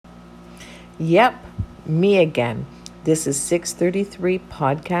Yep, me again. This is 633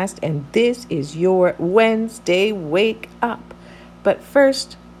 Podcast, and this is your Wednesday Wake Up. But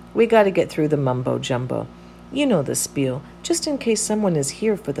first, we got to get through the mumbo jumbo. You know the spiel, just in case someone is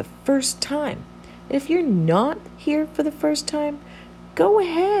here for the first time. If you're not here for the first time, go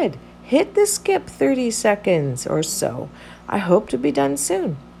ahead. Hit the skip 30 seconds or so. I hope to be done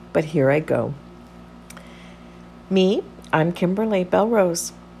soon, but here I go. I'm Kimberly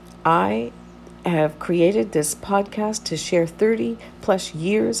Belrose. I have created this podcast to share 30 plus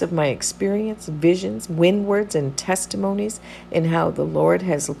years of my experience, visions, windwards, and testimonies in how the Lord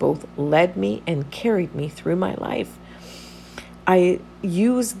has both led me and carried me through my life. I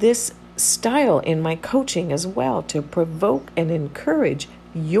use this style in my coaching as well to provoke and encourage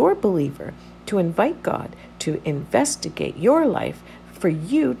your believer to invite God to investigate your life for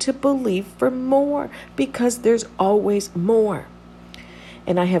you to believe for more, because there's always more.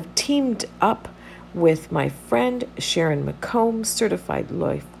 And I have teamed up with my friend Sharon McComb, certified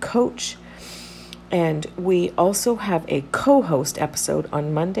life coach. And we also have a co-host episode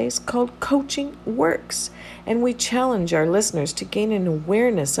on Mondays called Coaching Works. And we challenge our listeners to gain an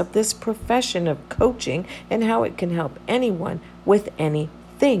awareness of this profession of coaching and how it can help anyone with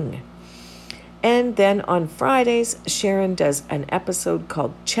anything. And then on Fridays, Sharon does an episode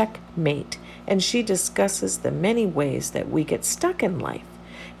called Checkmate. And she discusses the many ways that we get stuck in life.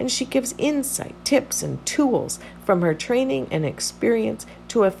 And she gives insight, tips, and tools from her training and experience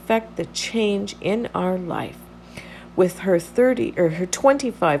to affect the change in our life. With her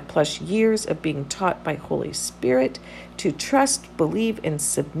 25 plus years of being taught by Holy Spirit to trust, believe, and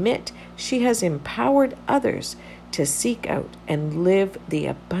submit, she has empowered others to seek out and live the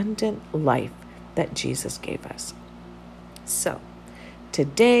abundant life that Jesus gave us. So,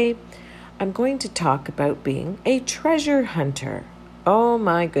 today I'm going to talk about being a treasure hunter. Oh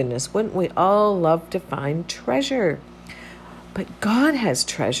my goodness, wouldn't we all love to find treasure? But God has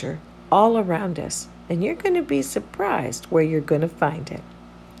treasure all around us, and you're going to be surprised where you're going to find it.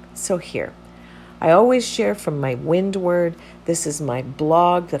 So here, I always share from my Windward. This is my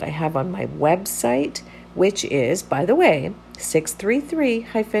blog that I have on my website, which is, by the way,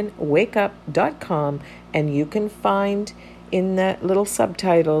 633-wakeup.com, and you can find in the little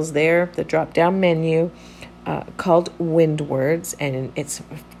subtitles there, the drop-down menu, called Windwards, and it's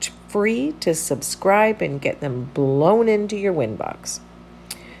free to subscribe and get them blown into your Windbox.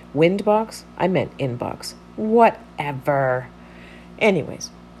 Windbox? I meant inbox. Whatever. Anyways,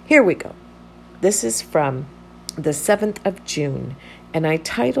 here we go. This is from the 7th of June, and I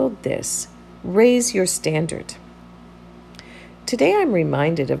titled this, Raise Your Standard. Today I'm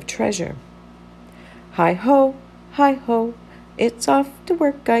reminded of treasure. Hi-ho, it's off to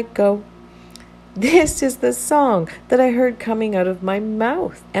work I go. This is the song that I heard coming out of my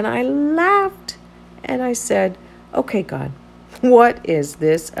mouth, and I laughed, and I said, okay, God, what is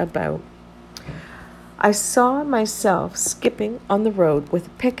this about? I saw myself skipping on the road with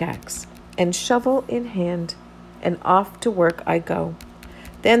a pickaxe and shovel in hand, and off to work I go.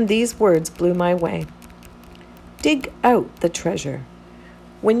 Then these words blew my way. Dig out the treasure.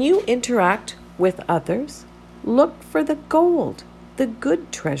 When you interact with others, look for the gold, the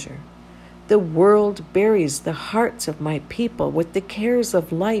good treasure. The world buries the hearts of my people with the cares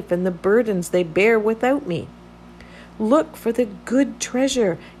of life and the burdens they bear without me. Look for the good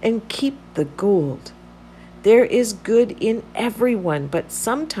treasure and keep the gold. There is good in everyone, but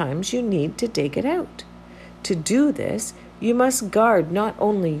sometimes you need to dig it out. To do this, you must guard not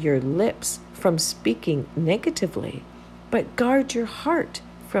only your lips from speaking negatively, but guard your heart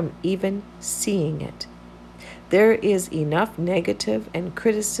from even seeing it. There is enough negative and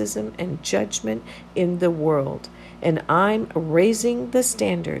criticism and judgment in the world, and I'm raising the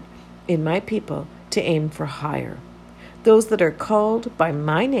standard in my people to aim for higher. Those that are called by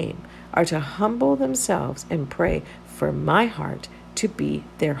my name are to humble themselves and pray for my heart to be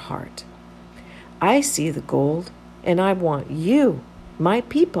their heart. I see the gold, and I want you, my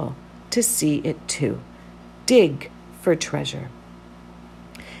people, to see it too. Dig for treasure.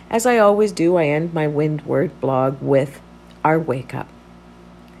 As I always do, I end my Windward blog with our wake up.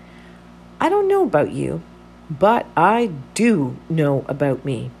 I don't know about you, but I do know about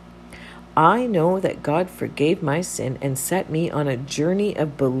me. I know that God forgave my sin and set me on a journey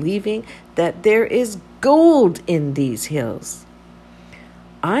of believing that there is gold in these hills.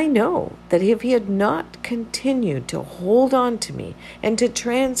 I know that if He had not continued to hold on to me and to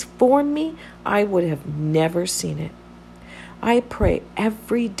transform me, I would have never seen it. I pray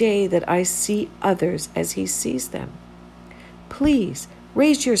every day that I see others as He sees them. Please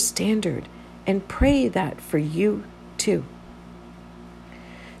raise your standard and pray that for you too.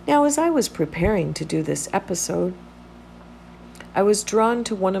 Now, as I was preparing to do this episode, I was drawn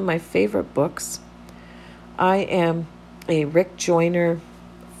to one of my favorite books. I am a Rick Joyner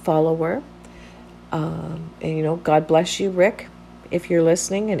follower. And God bless you, Rick, if you're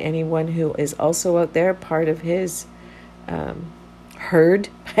listening, and anyone who is also out there, part of his herd,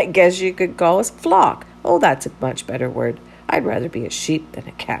 I guess you could call us, flock. Oh, that's a much better word. I'd rather be a sheep than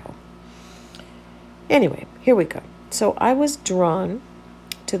a cow. Anyway, here we go. So I was drawn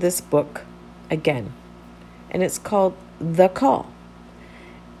to this book again, and it's called The Call.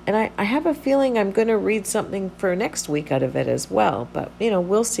 And I have a feeling I'm going to read something for next week out of it as well. But,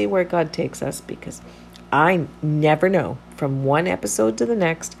 we'll see where God takes us, because I never know from one episode to the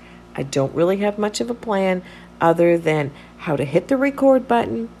next. I don't really have much of a plan other than how to hit the record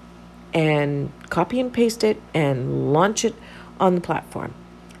button and copy and paste it and launch it on the platform.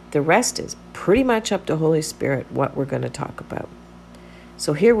 The rest is pretty much up to Holy Spirit what we're going to talk about.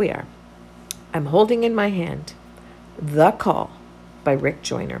 So here we are. I'm holding in my hand The Call by Rick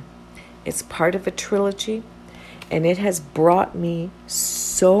Joyner. It's part of a trilogy, and it has brought me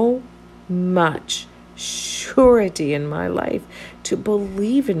so much surety in my life to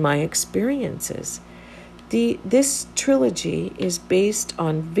believe in my experiences. This trilogy is based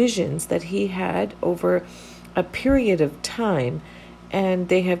on visions that he had over a period of time, and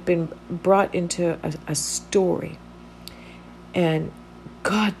they have been brought into a story. And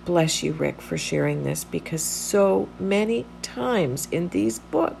God bless you, Rick, for sharing this, because so many times in these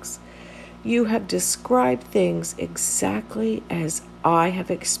books, you have described things exactly as I have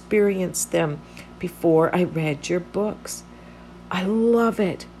experienced them before I read your books. I love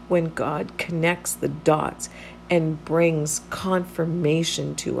it when God connects the dots and brings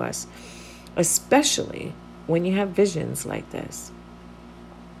confirmation to us, especially when you have visions like this.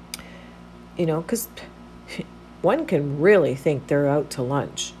 Because one can really think they're out to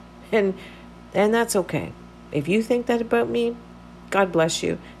lunch, and that's okay. If you think that about me, God bless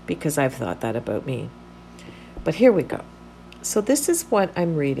you, because I've thought that about me. But here we go. So this is what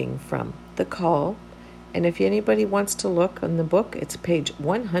I'm reading from The Call, and if anybody wants to look on the book, it's page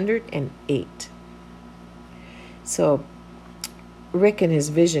 108. So Rick in his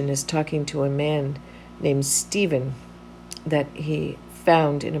vision is talking to a man named Stephen that he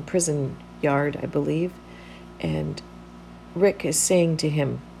found in a prison yard, I believe. And Rick is saying to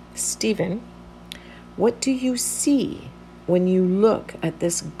him, Stephen, what do you see when you look at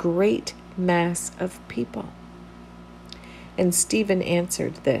this great mass of people? And Stephen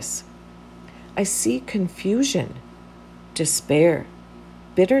answered this, I see confusion, despair,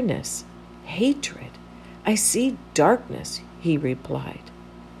 bitterness, hatred. I see darkness, he replied.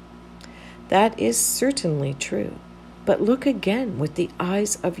 That is certainly true, but look again with the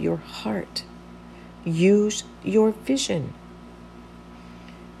eyes of your heart. Use your vision.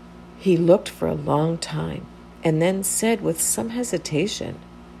 He looked for a long time and then said with some hesitation,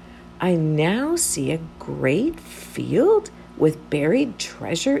 I now see a great field with buried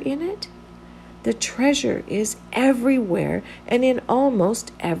treasure in it. The treasure is everywhere and in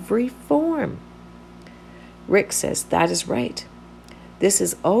almost every form. Rick says that is right. This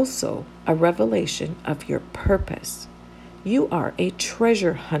is also a revelation of your purpose. You are a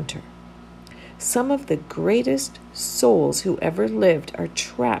treasure hunter. Some of the greatest souls who ever lived are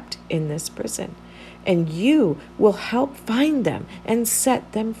trapped in this prison, and you will help find them and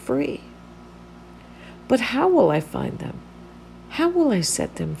set them free. But how will I find them? How will I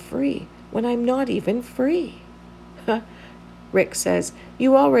set them free when I'm not even free? Rick says,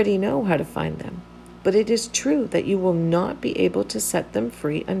 you already know how to find them, but it is true that you will not be able to set them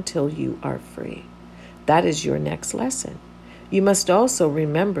free until you are free. That is your next lesson. You must also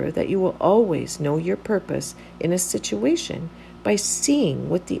remember that you will always know your purpose in a situation by seeing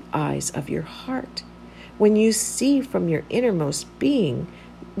with the eyes of your heart. When you see from your innermost being,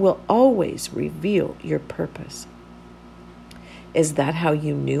 will always reveal your purpose. Is that how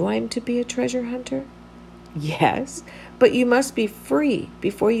you knew I'm to be a treasure hunter? Yes, but you must be free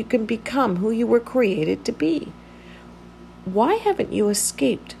before you can become who you were created to be. Why haven't you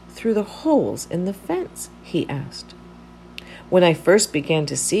escaped through the holes in the fence? He asked. When I first began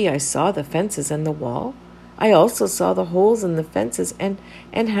to see, I saw the fences and the wall. I also saw the holes in the fences and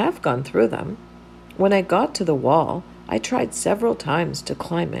have gone through them. When I got to the wall, I tried several times to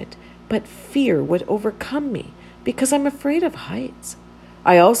climb it, but fear would overcome me because I'm afraid of heights.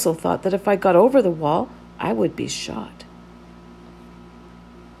 I also thought that if I got over the wall, I would be shot.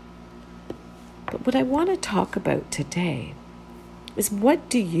 But what I want to talk about today is, what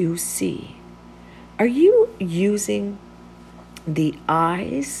do you see? Are you using the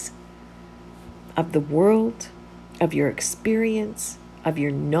eyes of the world, of your experience, of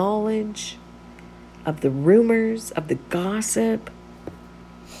your knowledge, of the rumors, of the gossip,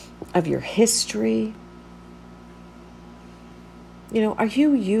 of your history? Are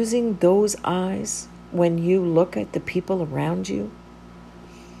you using those eyes when you look at the people around you?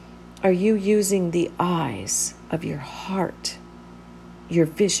 Are you using the eyes of your heart, your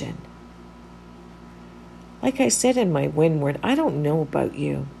vision? Like I said in my windward, I don't know about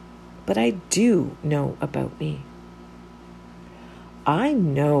you, but I do know about me. I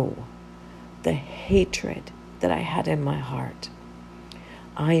know the hatred that I had in my heart.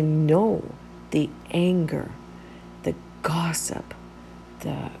 I know the anger, the gossip,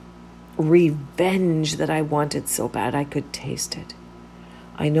 the revenge that I wanted so bad I could taste it.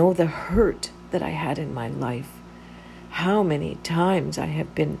 I know the hurt that I had in my life. How many times I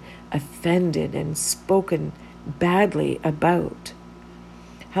have been offended and spoken badly about.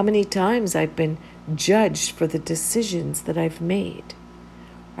 How many times I've been judged for the decisions that I've made.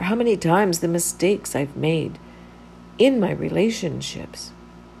 Or how many times the mistakes I've made in my relationships.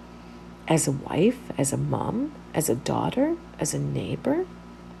 As a wife, as a mom, as a daughter, as a neighbor.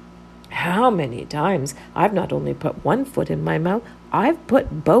 How many times I've not only put one foot in my mouth, I've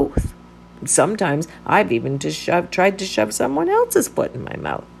put both. Sometimes I've even tried to shove someone else's foot in my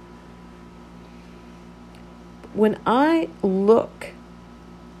mouth. When I look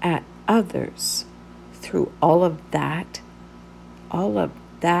at others through all of that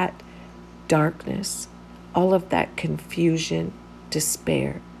darkness, all of that confusion,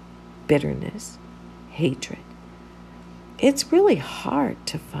 despair, bitterness, hatred, it's really hard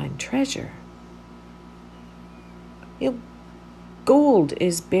to find treasure. Gold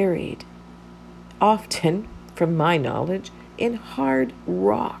is buried, often, from my knowledge, in hard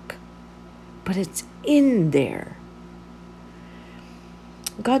rock. But it's in there.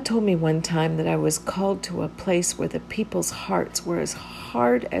 God told me one time that I was called to a place where the people's hearts were as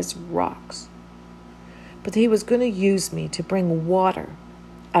hard as rocks. But He was going to use me to bring water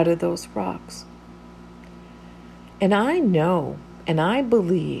out of those rocks. And I know and I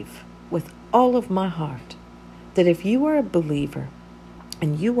believe with all of my heart that if you are a believer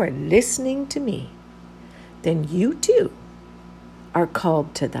and you are listening to me, then you too are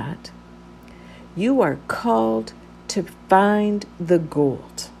called to that. You are called to find the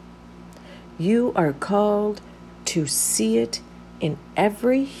gold. You are called to see it in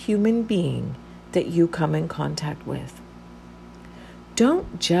every human being that you come in contact with.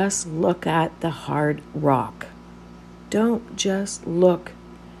 Don't just look at the hard rock. Don't just look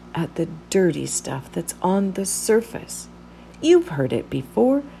at the dirty stuff that's on the surface. You've heard it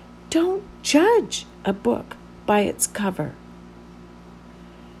before. Don't judge a book by its cover.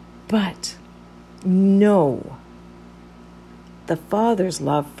 But know the Father's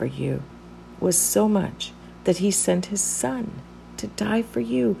love for you was so much that He sent His Son to die for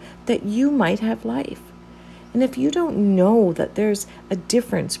you, that you might have life. And if you don't know that there's a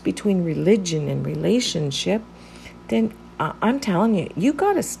difference between religion and relationship, then I'm telling you, you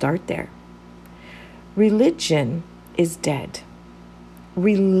got to start there. Religion is dead.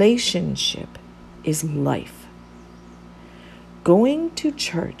 Relationship is life. Going to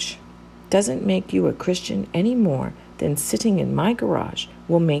church doesn't make you a Christian any more than sitting in my garage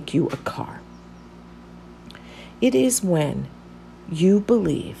will make you a car. It is when you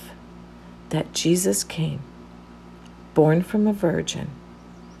believe that Jesus came, born from a virgin,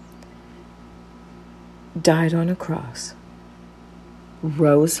 died on a cross,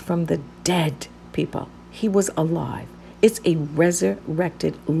 rose from the dead, people. He was alive. It's a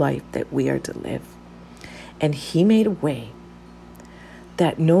resurrected life that we are to live. And He made a way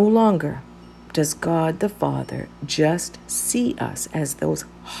that no longer does God the Father just see us as those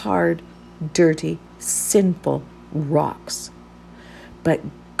hard, dirty, sinful rocks. But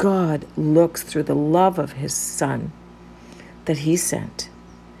God looks through the love of His Son that He sent.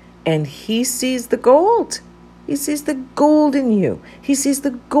 And He sees the gold. He sees the gold in you. He sees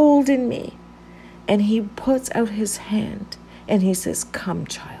the gold in me. And He puts out His hand and He says, "Come,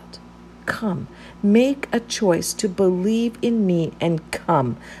 child, come. Make a choice to believe in me and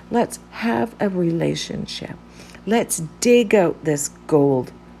come. Let's have a relationship. Let's dig out this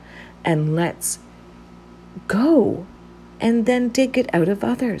gold and let's go and then dig it out of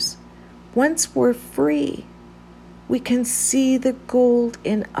others. Once we're free, we can see the gold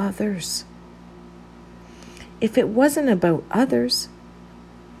in others. If it wasn't about others,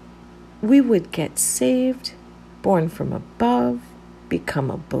 we would get saved, born from above, become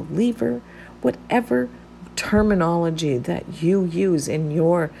a believer, whatever terminology that you use in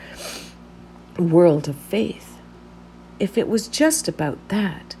your world of faith. If it was just about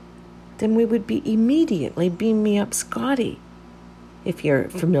that, then we would be immediately beam me up Scotty. if you're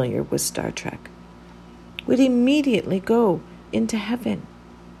familiar with Star Trek, would immediately go into heaven.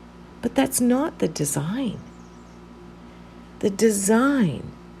 But that's not the design. The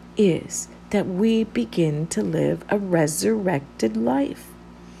design is that we begin to live a resurrected life,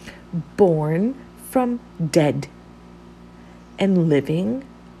 born from dead and living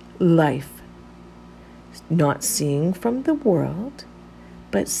life, not seeing from the world,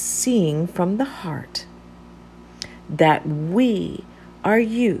 but seeing from the heart, that we are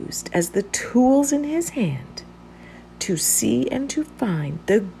used as the tools in his hand to see and to find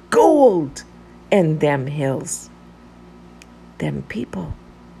the gold in them hills, them people,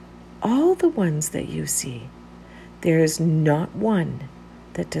 all the ones that you see. There is not one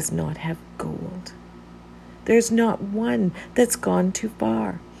that does not have gold. There's not one that's gone too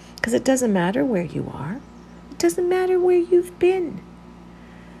far, because it doesn't matter where you are. It doesn't matter where you've been.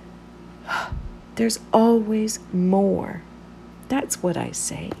 There's always more. That's what I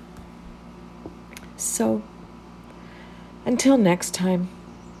say. So, until next time,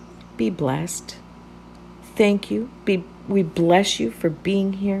 be blessed. Thank you. We bless you for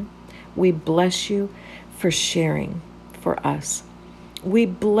being here. We bless you for sharing for us. We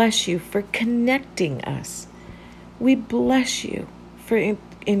bless you for connecting us. We bless you for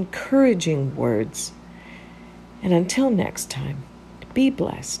encouraging words. And until next time, be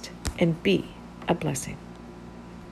blessed and be a blessing.